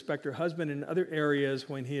wife to respect her husband in other areas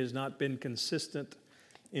when he has not been consistent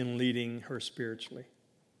in leading her spiritually.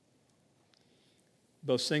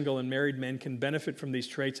 Both single and married men can benefit from these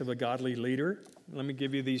traits of a godly leader. Let me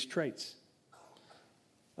give you these traits.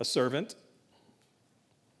 A servant.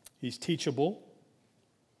 He's teachable.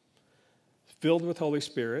 Filled with Holy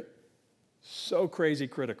Spirit. So crazy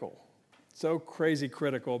critical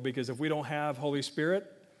because if we don't have Holy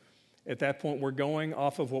Spirit, at that point we're going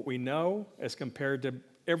off of what we know as compared to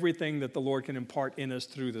everything that the Lord can impart in us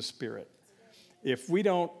through the Spirit. If we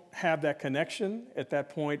don't have that connection at that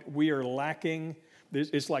point, we are lacking.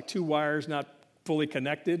 It's like two wires not fully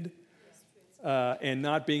connected and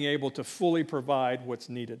not being able to fully provide what's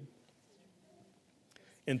needed.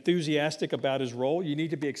 Enthusiastic about his role, you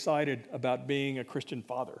need to be excited about being a Christian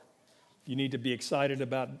father. You need to be excited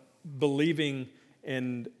about believing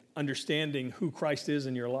and understanding who Christ is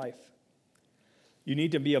in your life. You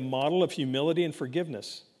need to be a model of humility and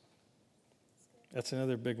forgiveness. That's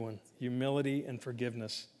another big one. Humility and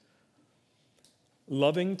forgiveness.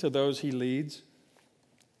 Loving to those he leads.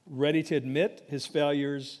 Ready to admit his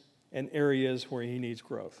failures and areas where he needs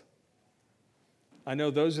growth. I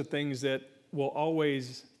know those are things that will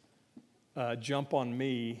always jump on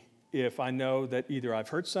me if I know that either I've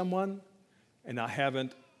hurt someone and I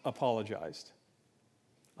haven't apologized.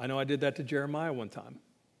 I know I did that to Jeremiah one time.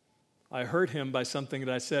 I hurt him by something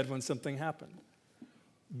that I said when something happened.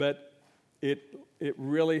 But it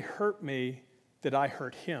really hurt me that I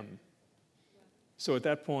hurt him. So at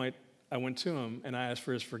that point, I went to him and I asked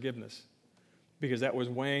for his forgiveness because that was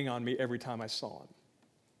weighing on me every time I saw him.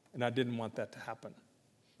 And I didn't want that to happen.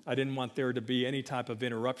 I didn't want there to be any type of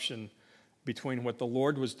interruption between what the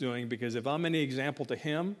Lord was doing, because if I'm any example to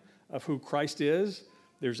him of who Christ is,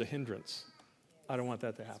 there's a hindrance. I don't want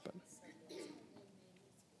that to happen.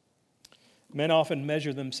 Men often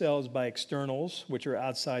measure themselves by externals, which are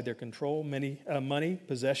outside their control. Money,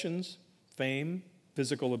 possessions, fame,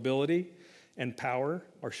 physical ability, and power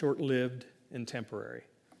are short-lived and temporary.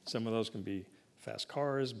 Some of those can be fast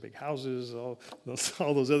cars, big houses, all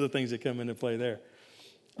those other things that come into play there.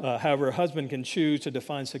 However, a husband can choose to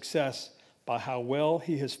define success by how well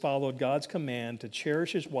he has followed God's command to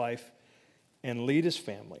cherish his wife and lead his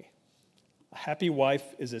family. A happy wife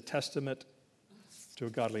is a testament to a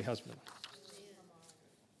godly husband.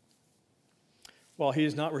 While he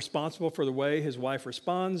is not responsible for the way his wife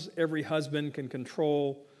responds, every husband can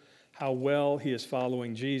control how well he is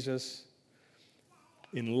following Jesus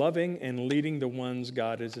in loving and leading the ones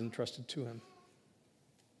God has entrusted to him.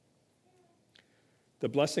 The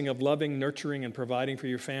blessing of loving, nurturing, and providing for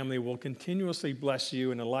your family will continuously bless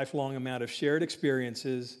you in a lifelong amount of shared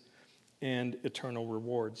experiences and eternal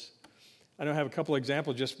rewards. I don't have a couple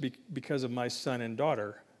examples just because of my son and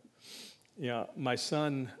daughter. My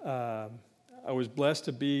son, I was blessed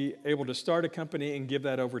to be able to start a company and give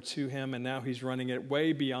that over to him, and now he's running it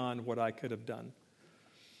way beyond what I could have done.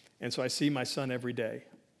 And so I see my son every day.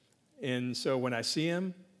 And so when I see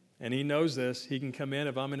him, and he knows this, he can come in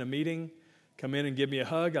if I'm in a meeting, come in and give me a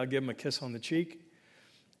hug. I'll give him a kiss on the cheek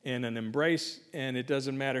and an embrace, and it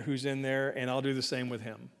doesn't matter who's in there, and I'll do the same with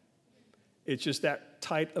him. It's just that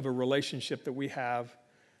tight of a relationship that we have,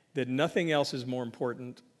 that nothing else is more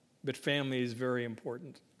important, but family is very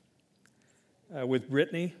important. With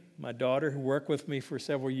Brittany, my daughter, who worked with me for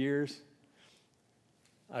several years,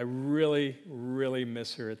 I really, really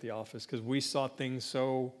miss her at the office because we saw things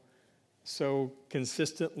so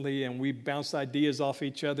consistently, and we bounced ideas off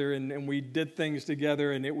each other, and we did things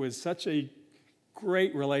together, and it was such a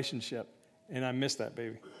great relationship, and I miss that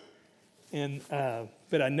baby. And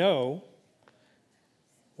but I know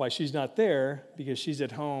why she's not there, because she's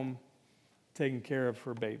at home taking care of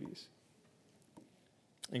her babies.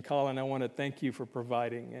 And Colin, I want to thank you for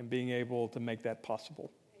providing and being able to make that possible.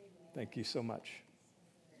 Thank you so much.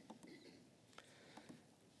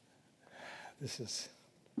 This is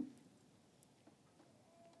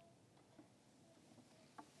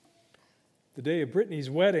the day of Brittany's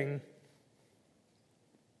wedding.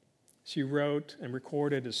 She wrote and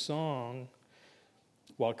recorded a song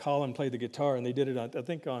while Colin played the guitar, and they did it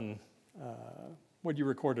on, what you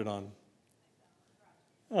recorded on?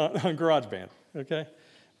 On GarageBand, okay?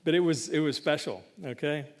 But it was special,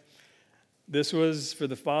 okay? This was for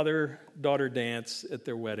the father-daughter dance at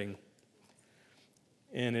their wedding,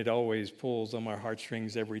 and it always pulls on my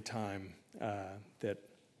heartstrings every time that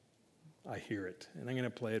I hear it. And I'm going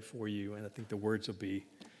to play it for you, and I think the words will be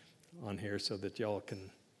on here so that y'all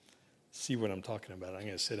can see what I'm talking about. I'm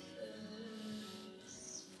going to sit up.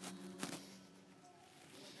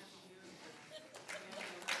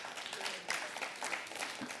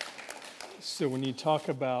 So when you talk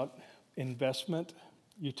about investment,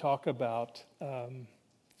 you talk about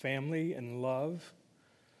family and love.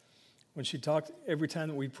 When she talked, every time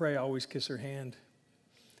that we pray, I always kiss her hand.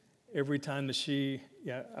 Every time that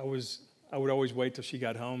I would always wait till she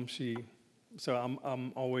got home.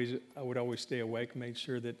 I would always stay awake, make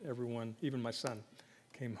sure that everyone, even my son,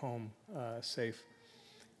 came home safe.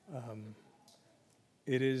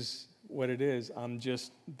 It is what it is. I'm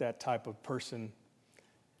just that type of person.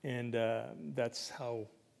 And that's how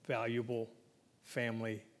valuable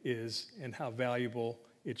family is and how valuable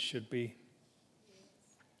it should be.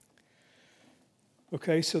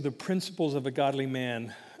 Okay, so the principles of a godly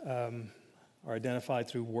man are identified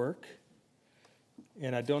through work.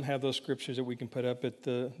 And I don't have those scriptures that we can put up, but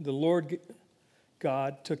the Lord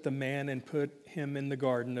God took the man and put him in the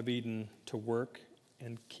Garden of Eden to work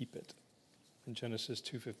and keep it. In Genesis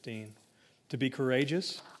 2:15. To be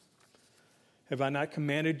courageous. Have I not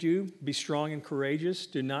commanded you? Be strong and courageous.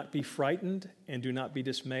 Do not be frightened and do not be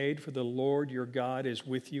dismayed, for the Lord your God is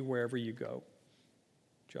with you wherever you go.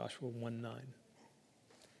 Joshua 1:9.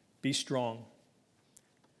 Be strong.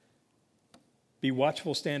 Be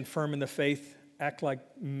watchful, stand firm in the faith, act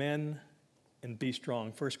like men, and be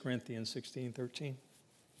strong. 1 Corinthians 16:13.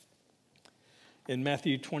 In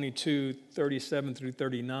Matthew 22:37 through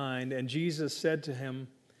 39, and Jesus said to him,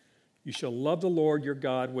 you shall love the Lord your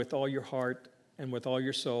God with all your heart and with all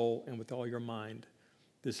your soul and with all your mind.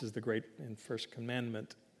 This is the great and first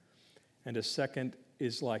commandment. And a second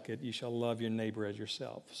is like it, you shall love your neighbor as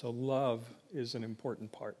yourself. So love is an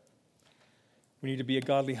important part. We need to be a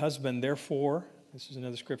godly husband. Therefore, this is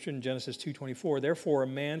another scripture in Genesis 2:24, therefore a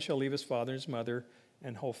man shall leave his father and his mother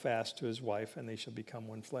and hold fast to his wife, and they shall become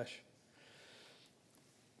one flesh.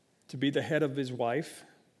 To be the head of his wife,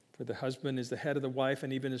 for the husband is the head of the wife,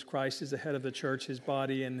 and even as Christ is the head of the church, his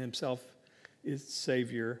body, and himself is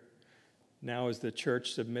Savior. Now as the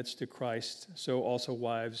church submits to Christ, so also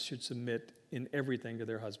wives should submit in everything to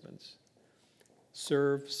their husbands.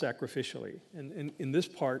 Serve sacrificially. And in this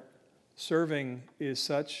part, serving is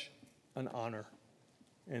such an honor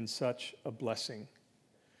and such a blessing.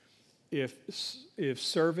 If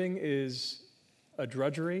serving is a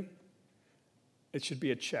drudgery, it should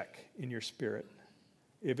be a check in your spirit.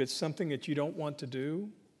 If it's something that you don't want to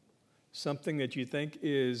do, something that you think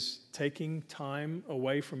is taking time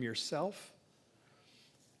away from yourself,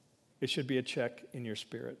 it should be a check in your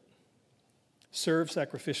spirit. Serve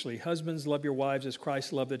sacrificially. Husbands, love your wives as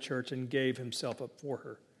Christ loved the church and gave himself up for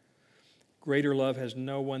her. Greater love has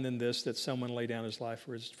no one than this, that someone lay down his life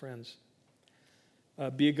for his friends.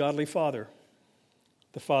 Be a godly father.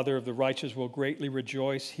 The father of the righteous will greatly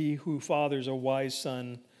rejoice. He who fathers a wise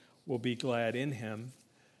son will be glad in him.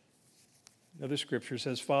 Another scripture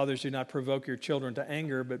says, fathers, do not provoke your children to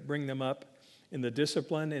anger, but bring them up in the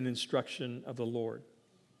discipline and instruction of the Lord.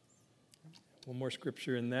 One more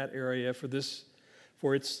scripture in that area.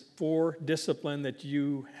 For it's for discipline that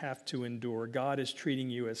you have to endure. God is treating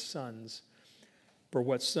you as sons. For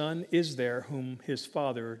what son is there whom his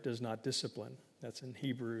father does not discipline? That's in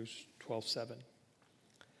Hebrews 12:7.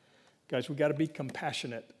 Guys, we got to be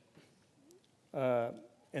compassionate.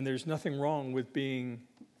 And there's nothing wrong with being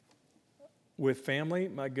with family.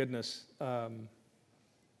 My goodness,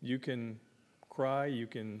 you can cry, you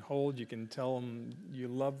can hold, you can tell them you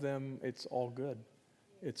love them. It's all good.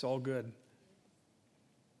 It's all good.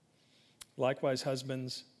 Likewise,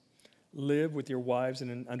 husbands, live with your wives in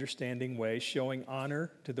an understanding way, showing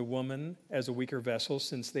honor to the woman as a weaker vessel,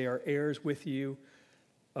 since they are heirs with you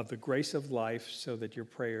of the grace of life, so that your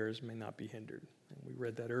prayers may not be hindered. And we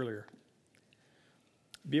read that earlier.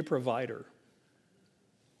 Be a provider.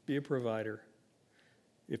 Be a provider.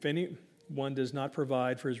 If anyone does not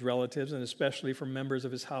provide for his relatives, and especially for members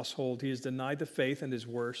of his household, he is denied the faith and is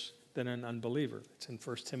worse than an unbeliever. It's in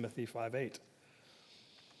 1 Timothy 5:8.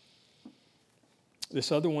 This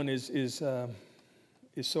other one is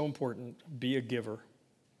so important. Be a giver.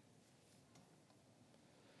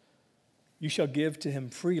 You shall give to him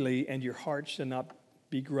freely, and your heart shall not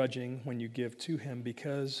be grudging when you give to him,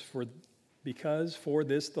 because for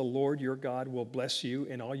this the Lord your God will bless you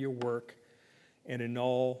in all your work and in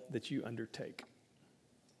all that you undertake.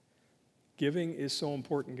 Giving is so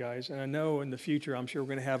important, guys. And I know in the future, I'm sure we're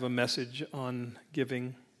going to have a message on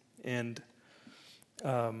giving. And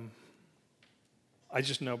I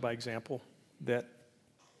just know by example that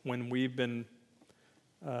when we've been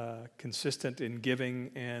consistent in giving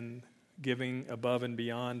and giving above and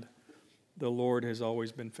beyond, the Lord has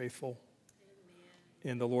always been faithful.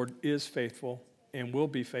 Amen. And the Lord is faithful and will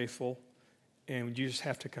be faithful, and you just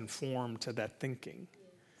have to conform to that thinking.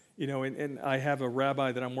 Yes. You know, and I have a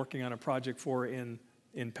rabbi that I'm working on a project for in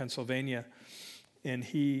Pennsylvania, and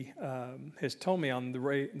he has told me on the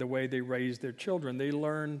way they raise their children, they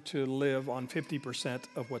learn to live on 50%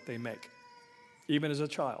 of what they make, even as a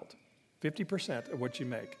child. 50% of what you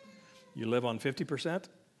make. You live on 50%,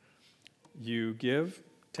 you give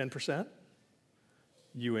 10%,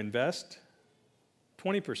 you invest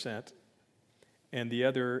 20%, and the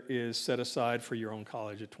other is set aside for your own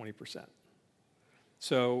college at 20%.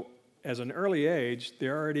 So as an early age,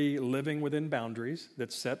 they're already living within boundaries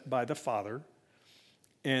that's set by the father.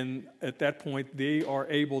 And at that point, they are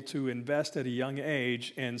able to invest at a young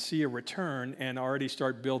age and see a return and already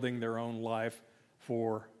start building their own life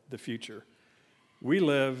for the future. We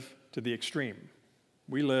live to the extreme.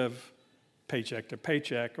 We live paycheck to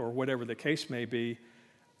paycheck or whatever the case may be,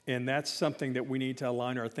 and that's something that we need to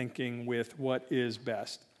align our thinking with what is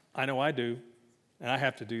best. I know I do, and I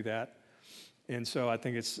have to do that, and so I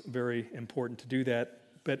think it's very important to do that.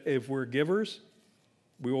 But if we're givers,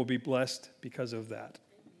 we will be blessed because of that.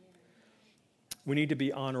 We need to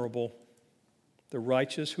be honorable. The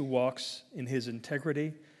righteous who walks in his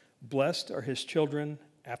integrity, blessed are his children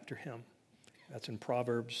after him. That's in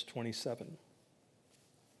Proverbs 27.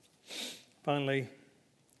 Finally,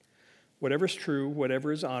 whatever is true,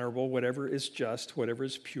 whatever is honorable, whatever is just, whatever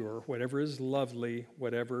is pure, whatever is lovely,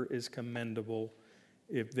 whatever is commendable,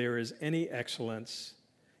 if there is any excellence,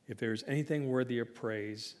 if there is anything worthy of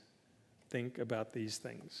praise, think about these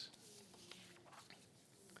things.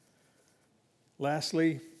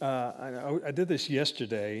 Lastly, I did this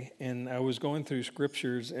yesterday, and I was going through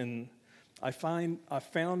scriptures, and I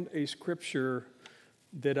found a scripture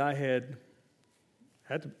that I had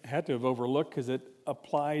to have overlooked because it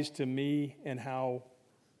applies to me and how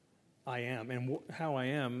I am. And how I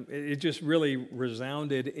am, it just really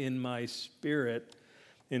resounded in my spirit.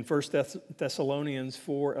 In 1 Thessalonians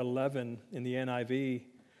 4:11 in the NIV, it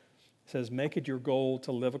says, "Make it your goal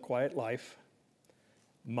to live a quiet life,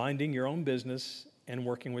 minding your own business and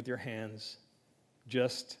working with your hands,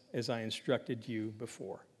 just as I instructed you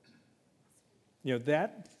before." You know,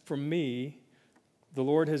 that, for me, the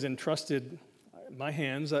Lord has entrusted my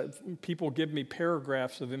hands. People give me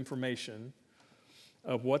paragraphs of information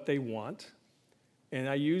of what they want, and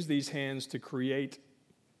I use these hands to create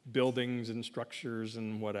buildings and structures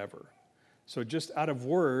and whatever. So just out of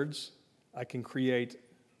words, I can create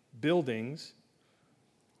buildings,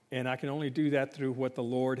 and I can only do that through what the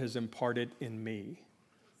Lord has imparted in me.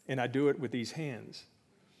 And I do it with these hands.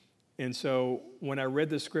 And so when I read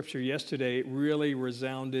the scripture yesterday, it really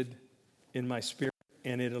resounded in my spirit,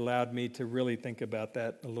 and it allowed me to really think about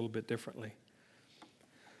that a little bit differently.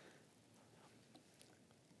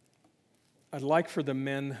 I'd like for the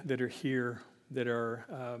men that are here that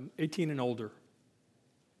are 18 and older,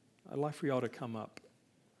 I'd like for y'all to come up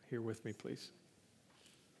here with me, please.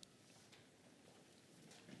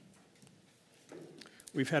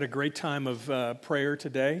 We've had a great time of prayer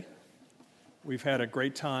today. We've had a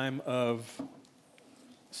great time of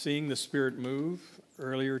seeing the Spirit move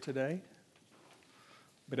earlier today.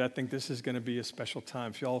 But I think this is going to be a special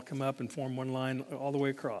time. If y'all come up and form one line all the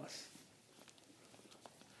way across.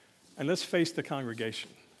 And let's face the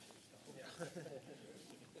congregation.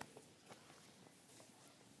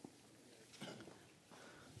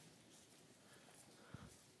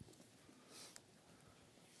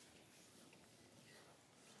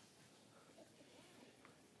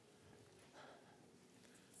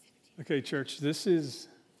 Okay, church, this is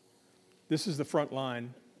the front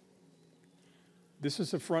line. This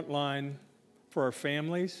is the front line for our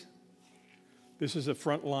families. This is the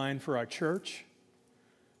front line for our church.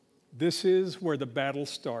 This is where the battle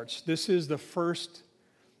starts. This is the first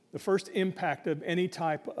impact of any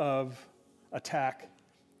type of attack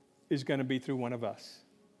is going to be through one of us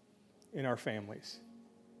in our families.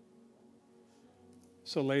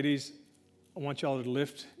 So, ladies, I want y'all to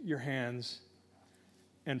lift your hands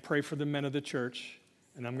and pray for the men of the church,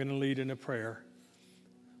 and I'm going to lead in a prayer.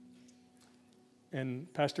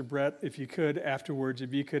 And Pastor Brett, if you could, afterwards,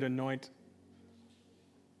 if you could anoint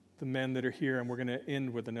the men that are here, and we're going to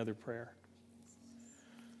end with another prayer.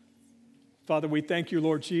 Father, we thank you,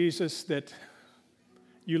 Lord Jesus, that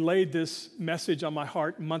you laid this message on my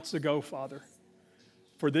heart months ago, Father,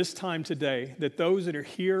 for this time today, that those that are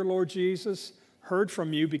here, Lord Jesus, heard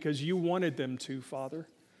from you because you wanted them to, Father,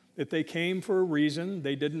 that they came for a reason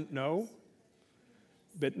they didn't know,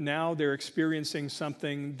 but now they're experiencing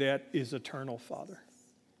something that is eternal, Father.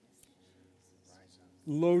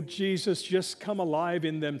 Lord Jesus, just come alive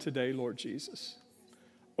in them today, Lord Jesus.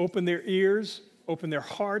 Open their ears, open their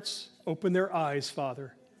hearts, open their eyes,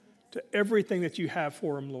 Father, to everything that you have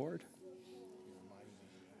for them, Lord.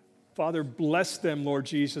 Father, bless them, Lord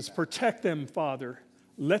Jesus. Protect them, Father.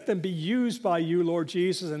 Let them be used by you, Lord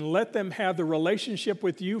Jesus, and let them have the relationship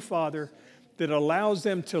with you, Father, that allows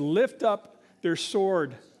them to lift up their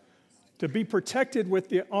sword, to be protected with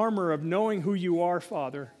the armor of knowing who you are,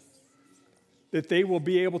 Father, that they will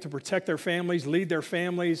be able to protect their families, lead their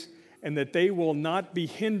families, and that they will not be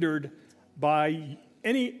hindered by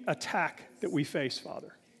any attack that we face,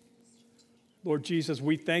 Father. Lord Jesus,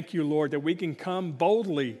 we thank you, Lord, that we can come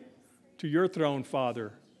boldly to your throne,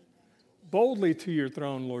 Father, boldly to your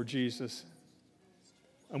throne, Lord Jesus.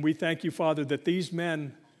 And we thank you, Father, that these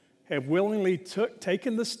men have willingly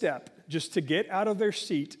taken the step just to get out of their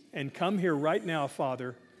seat and come here right now,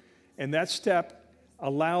 Father. And that step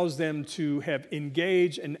allows them to have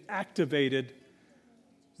engaged and activated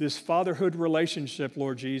this fatherhood relationship,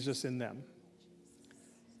 Lord Jesus, in them.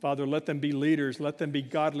 Father, let them be leaders. Let them be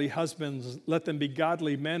godly husbands. Let them be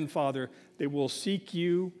godly men, Father. They will seek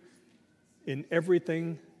you in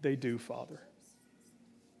everything they do, Father.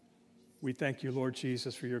 We thank you, Lord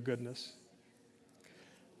Jesus, for your goodness.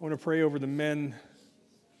 I want to pray over the men.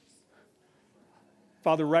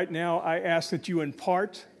 Father, right now I ask that you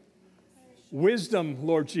impart wisdom,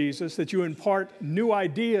 Lord Jesus, that you impart new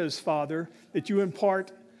ideas, Father, that you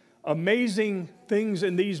impart amazing things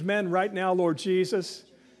in these men right now, Lord Jesus,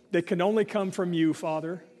 that can only come from you,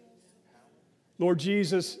 Father. Lord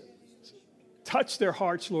Jesus, touch their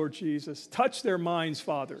hearts, Lord Jesus. Touch their minds,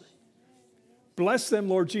 Father. Bless them,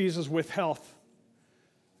 Lord Jesus, with health.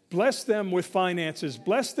 Bless them with finances.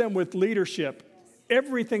 Bless them with leadership.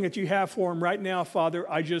 Everything that you have for them right now, Father,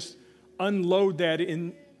 I just unload that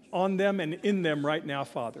on them and in them right now,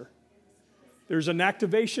 Father. There's an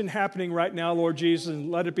activation happening right now, Lord Jesus, and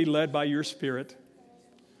let it be led by your Spirit.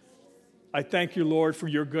 I thank you, Lord, for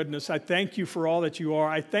your goodness. I thank you for all that you are.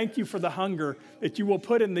 I thank you for the hunger that you will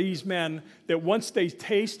put in these men, that once they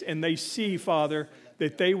taste and they see, Father,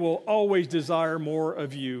 that they will always desire more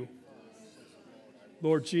of you.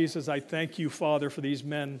 Lord Jesus, I thank you, Father, for these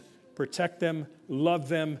men. Protect them, love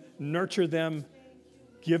them, nurture them,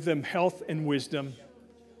 give them health and wisdom.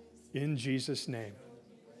 In Jesus' name,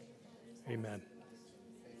 amen.